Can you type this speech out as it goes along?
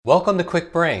Welcome to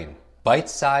Quick Brain,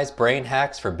 bite-sized brain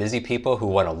hacks for busy people who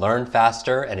want to learn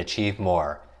faster and achieve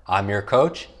more. I'm your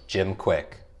coach, Jim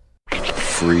Quick.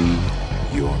 Free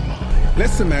your mind.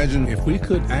 Let's imagine if we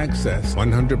could access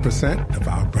 100% of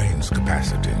our brain's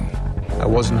capacity. I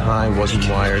wasn't high, wasn't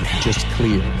wired, just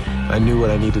clear. I knew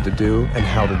what I needed to do and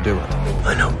how to do it.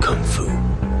 I know Kung Fu.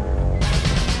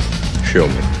 Show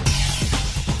me.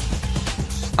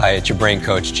 Hi, it's your brain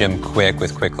coach, Jim Quick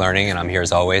with Quick Learning, and I'm here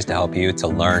as always to help you to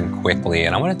learn quickly.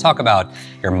 And I want to talk about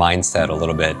your mindset a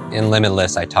little bit. In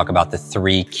Limitless, I talk about the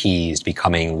 3 keys to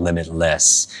becoming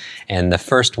limitless. And the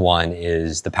first one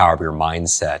is the power of your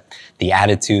mindset, the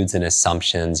attitudes and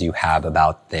assumptions you have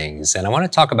about things. And I want to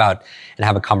talk about and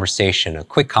have a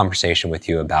quick conversation with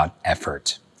you about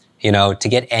effort. You know, to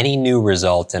get any new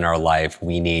result in our life,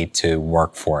 we need to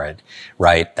work for it,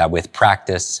 right? That with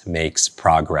practice makes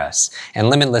progress.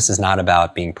 And Limitless is not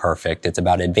about being perfect. It's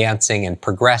about advancing and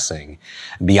progressing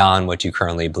beyond what you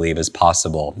currently believe is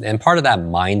possible. And part of that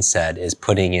mindset is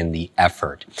putting in the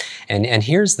effort. And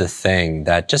here's the thing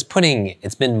that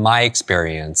it's been my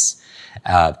experience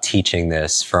teaching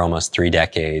this for almost 3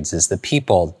 decades is the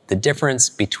difference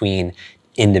between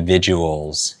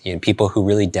individuals, people who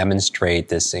really demonstrate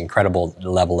this incredible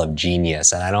level of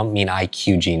genius. And I don't mean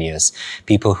IQ genius,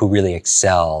 people who really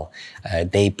excel.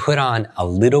 They put on a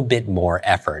little bit more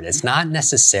effort. It's not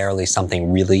necessarily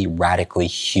something really radically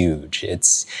huge.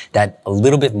 It's that a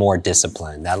little bit more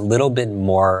discipline, that little bit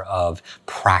more of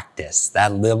practice,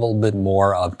 that little bit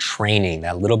more of training,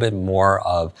 that little bit more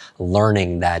of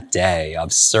learning that day,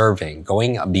 of serving,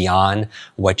 going beyond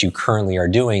what you currently are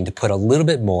doing to put a little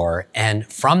bit more. And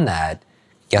from that,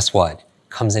 guess what?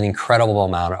 Comes an incredible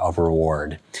amount of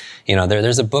reward. You know,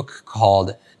 there's a book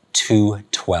called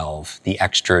 212, The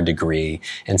Extra Degree.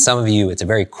 And some of you, it's a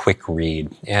very quick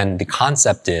read. And the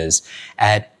concept is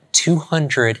at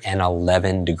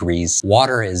 211 degrees,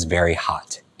 water is very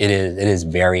hot. It is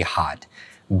very hot.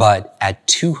 But at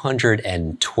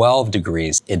 212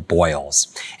 degrees, it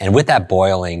boils. And with that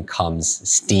boiling comes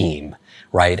steam,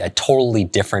 right? A totally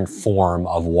different form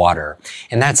of water.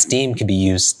 And that steam can be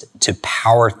used to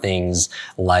power things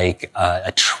like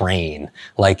a train,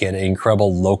 like an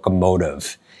incredible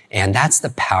locomotive. And that's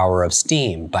the power of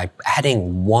steam. By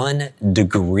adding 1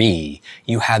 degree,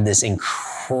 you have this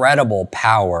incredible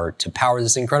power to power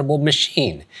this incredible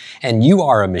machine. And you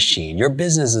are a machine. Your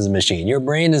business is a machine. Your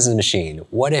brain is a machine.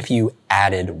 What if you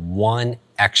added 1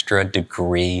 extra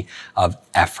degree of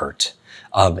effort,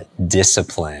 of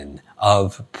discipline,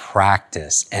 of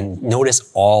practice, and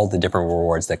notice all the different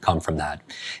rewards that come from that.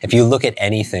 If you look at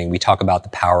anything, we talk about the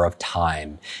power of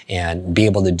time and be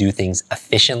able to do things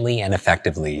efficiently and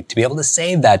effectively, to be able to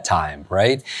save that time,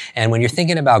 right? And when you're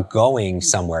thinking about going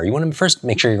somewhere, you want to first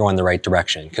make sure you're going the right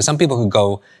direction, because some people could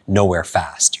go nowhere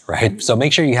fast, right? So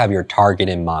make sure you have your target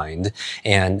in mind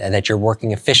and that you're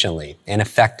working efficiently and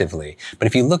effectively. But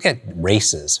if you look at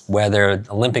races, whether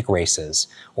Olympic races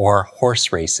or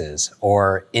horse races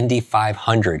or Indy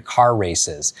 500 car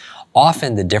races,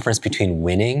 often the difference between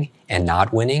winning and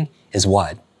not winning is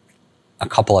what? A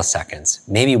couple of seconds,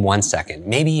 maybe 1 second,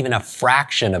 maybe even a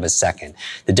fraction of a second.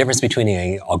 The difference between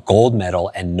a gold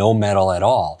medal and no medal at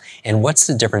all. And what's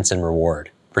the difference in reward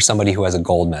for somebody who has a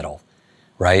gold medal,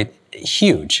 right?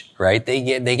 Huge, right? They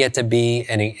get to be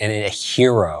a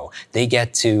hero. They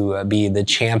get to be the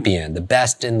champion, the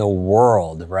best in the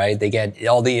world, right? They get they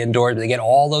get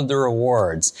all of the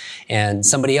rewards. And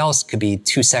somebody else could be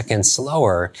 2 seconds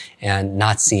slower and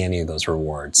not see any of those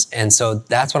rewards. And so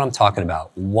that's what I'm talking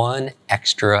about. 1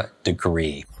 extra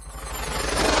degree.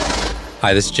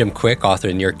 Hi, this is Jim Quick, author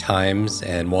of the New York Times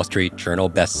and Wall Street Journal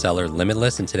bestseller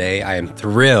Limitless. And today I am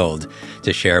thrilled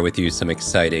to share with you some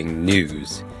exciting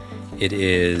news. It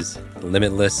is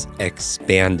Limitless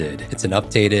Expanded. It's an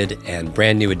updated and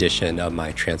brand new edition of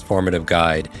my transformative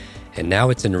guide. And now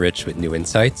it's enriched with new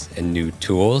insights and new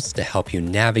tools to help you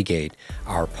navigate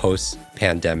our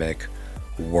post-pandemic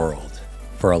world.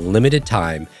 For a limited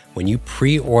time, when you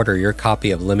pre-order your copy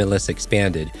of Limitless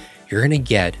Expanded, you're going to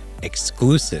get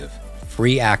exclusive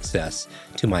free access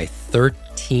to my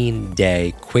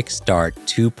 13-day Quick Start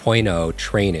 2.0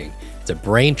 training. It's a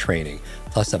brain training,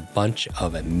 plus a bunch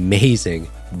of amazing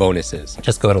bonuses.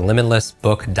 Just go to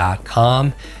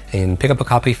limitlessbook.com and pick up a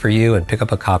copy for you and pick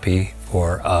up a copy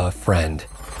for a friend.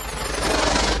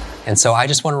 And so I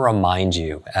just want to remind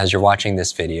you, as you're watching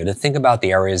this video, to think about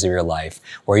the areas of your life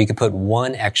where you could put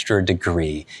 1 extra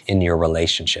degree in your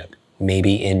relationship.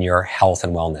 Maybe in your health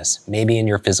and wellness, maybe in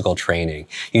your physical training.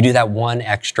 You do that 1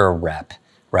 extra rep,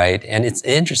 right? And it's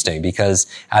interesting because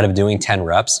out of doing 10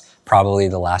 reps, probably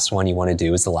the last one you want to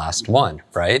do is the last one,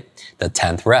 right? The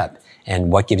 10th rep.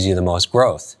 And what gives you the most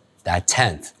growth? That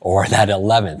 10th or that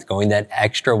 11th, going that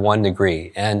extra 1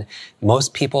 degree. And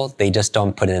most people, they just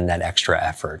don't put in that extra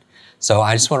effort. So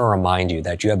I just want to remind you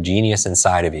that you have genius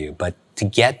inside of you, but to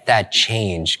get that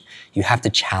change, you have to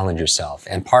challenge yourself.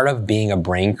 And part of being a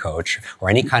brain coach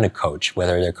or any kind of coach,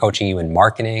 whether they're coaching you in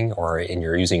marketing or in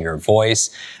your using your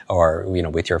voice or,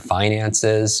 with your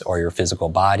finances or your physical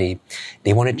body,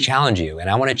 they want to challenge you. And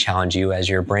I want to challenge you as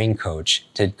your brain coach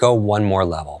to go one more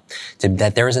level,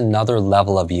 that there is another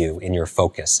level of you in your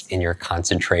focus, in your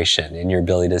concentration, in your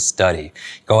ability to study.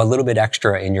 Go a little bit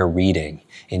extra in your reading,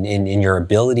 in your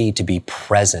ability to be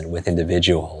present with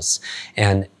individuals,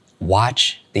 and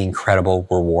watch the incredible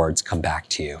rewards come back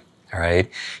to you, all right?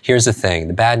 Here's the thing.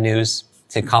 The bad news,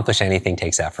 to accomplish anything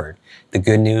takes effort. The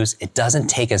good news, it doesn't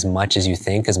take as much as you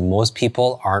think because most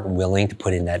people aren't willing to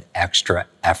put in that extra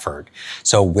effort.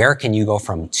 So where can you go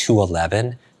from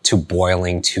 211 to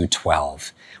boiling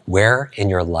 212? Where in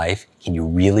your life can you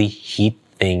really heat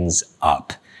things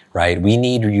up? Right? We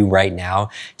need you right now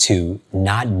to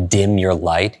not dim your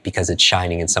light because it's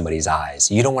shining in somebody's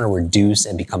eyes. You don't want to reduce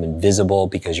and become invisible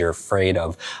because you're afraid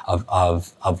of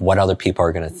what other people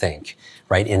are going to think,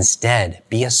 right? Instead,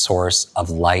 be a source of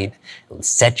light.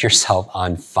 Set yourself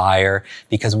on fire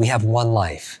because we have one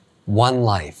life. One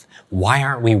life. Why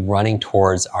aren't we running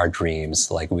towards our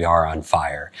dreams like we are on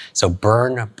fire? So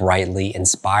burn brightly,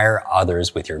 inspire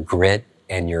others with your grit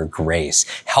and your grace.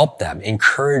 Help them,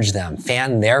 encourage them,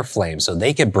 fan their flame so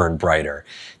they can burn brighter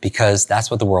because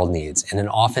that's what the world needs. In an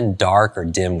often dark or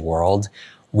dim world,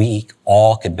 we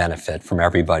all could benefit from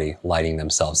everybody lighting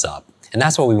themselves up. And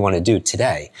that's what we want to do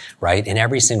today, right? And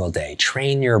every single day,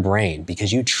 train your brain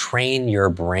because you train your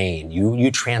brain.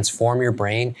 You transform your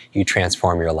brain, you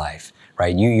transform your life,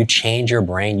 right? You change your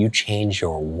brain, you change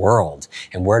your world.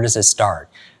 And where does it start?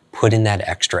 Put in that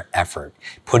extra effort.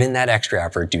 Put in that extra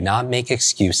effort. Do not make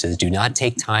excuses. Do not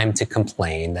take time to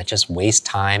complain. That just wastes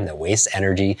time, that wastes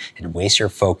energy, it wastes your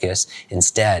focus.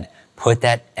 Instead, put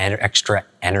that extra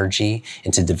energy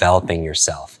into developing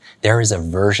yourself. There is a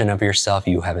version of yourself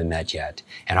you haven't met yet.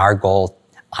 And our goal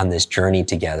on this journey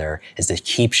together is to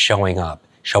keep showing up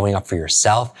for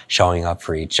yourself, showing up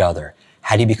for each other.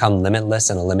 How do you become limitless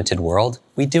in a limited world?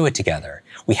 We do it together.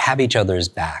 We have each other's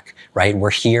back, right?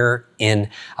 We're here in,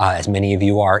 as many of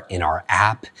you are, in our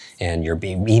app, and you're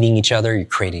meeting each other, you're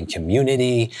creating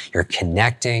community, you're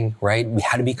connecting, right?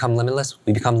 How to become limitless?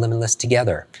 We become limitless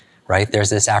together, right? There's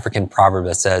this African proverb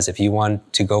that says, if you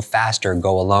want to go faster,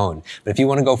 go alone. But if you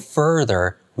want to go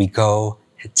further, we go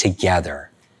together.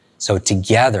 So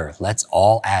together, let's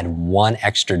all add 1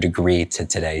 extra degree to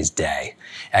today's day.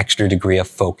 Extra degree of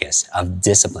focus, of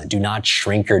discipline. Do not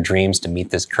shrink your dreams to meet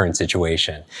this current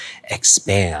situation.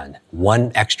 Expand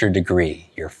 1 extra degree.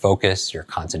 Your focus, your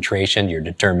concentration, your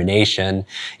determination,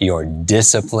 your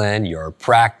discipline, your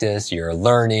practice, your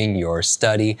learning, your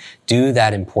study. Do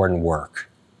that important work,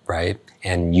 right?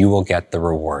 And you will get the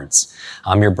rewards.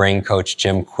 I'm your brain coach,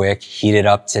 Jim Kwik. Heat it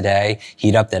up today.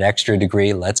 Heat up that extra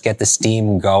degree. Let's get the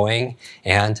steam going.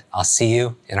 And I'll see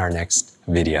you in our next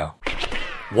video.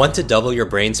 Want to double your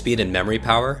brain speed and memory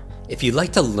power? If you'd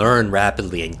like to learn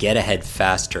rapidly and get ahead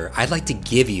faster, I'd like to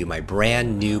give you my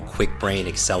brand new Kwik Brain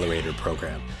Accelerator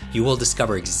program. You will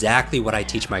discover exactly what I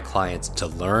teach my clients to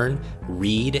learn,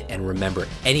 read, and remember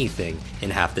anything in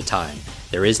half the time.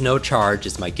 There is no charge.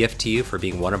 It's my gift to you for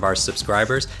being one of our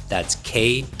subscribers. That's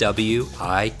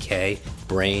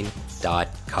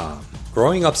kwikbrain.com.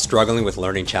 Growing up struggling with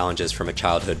learning challenges from a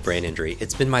childhood brain injury,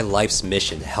 it's been my life's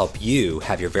mission to help you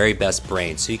have your very best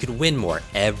brain so you can win more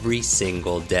every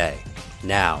single day.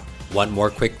 Now, want more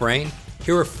Kwik Brain?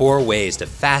 Here are 4 ways to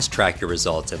fast track your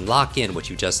results and lock in what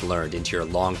you just learned into your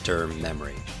long-term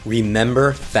memory.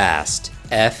 Remember FAST,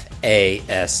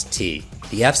 F-A-S-T.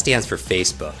 The F stands for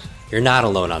Facebook. You're not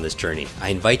alone on this journey. I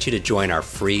invite you to join our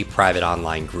free private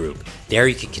online group. There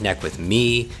you can connect with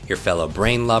me, your fellow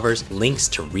brain lovers, links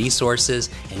to resources,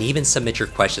 and even submit your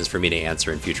questions for me to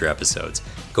answer in future episodes.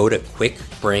 Go to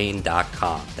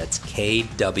kwikbrain.com. That's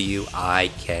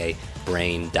K-W-I-K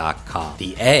brain.com.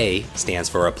 The A stands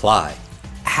for apply.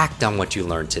 Act on what you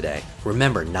learned today.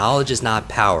 Remember, knowledge is not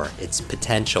power, it's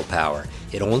potential power.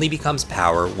 It only becomes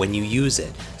power when you use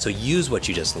it. So use what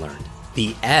you just learned.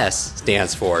 The S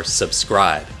stands for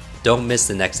subscribe. Don't miss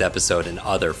the next episode and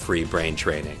other free brain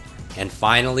training. And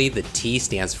finally, the T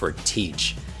stands for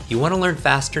teach. You want to learn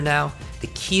faster now? The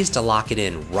key is to lock it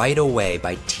in right away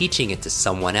by teaching it to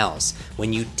someone else.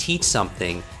 When you teach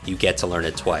something, you get to learn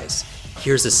it twice.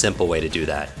 Here's a simple way to do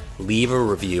that. Leave a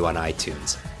review on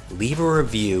iTunes. Leave a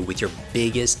review with your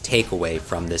biggest takeaway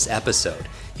from this episode.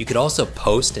 You could also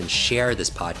post and share this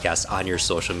podcast on your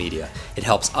social media. It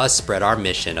helps us spread our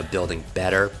mission of building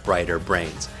better, brighter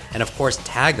brains. And of course,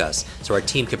 tag us so our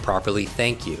team can properly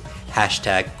thank you.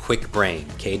 Hashtag QuickBrain,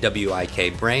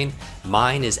 KWIK Brain.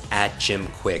 Mine is at Jim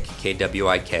Kwik,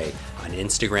 KWIK, on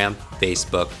Instagram,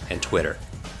 Facebook, and Twitter.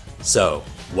 So,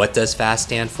 what does FAST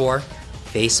stand for?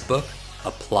 Facebook,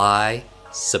 apply,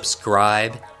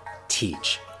 subscribe,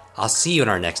 teach. I'll see you in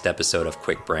our next episode of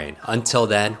Quick Brain. Until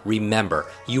then, remember,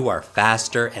 you are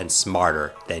faster and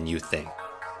smarter than you think.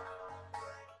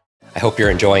 I hope you're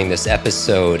enjoying this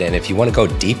episode. And if you want to go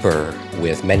deeper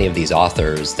with many of these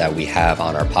authors that we have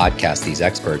on our podcast, these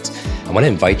experts, I want to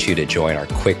invite you to join our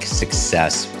Quick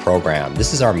Success program.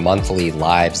 This is our monthly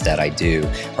lives that I do,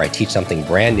 where I teach something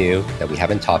brand new that we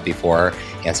haven't taught before,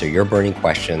 answer your burning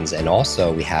questions. And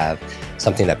also we have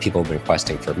something that people have been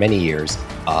requesting for many years,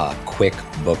 a Quick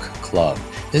Book Club.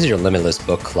 This is your Limitless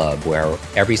Book Club, where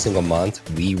every single month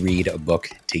we read a book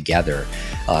together,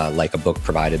 like a book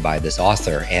provided by this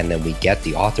author. And then we get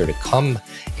the author to come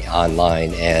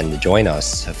online and join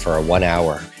us for a 1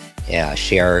 hour,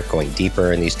 share going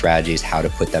deeper in these strategies, how to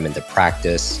put them into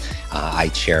practice. I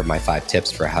share my 5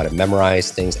 tips for how to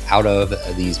memorize things out of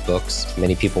these books.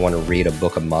 Many people want to read a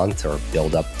book a month or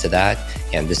build up to that,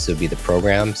 and this will be the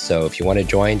program. So if you want to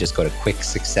join, just go to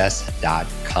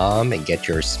quicksuccess.com and get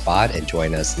your spot and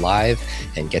join us live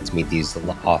and get to meet these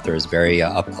authors very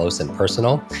up close and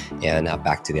personal. And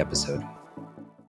back to the episode.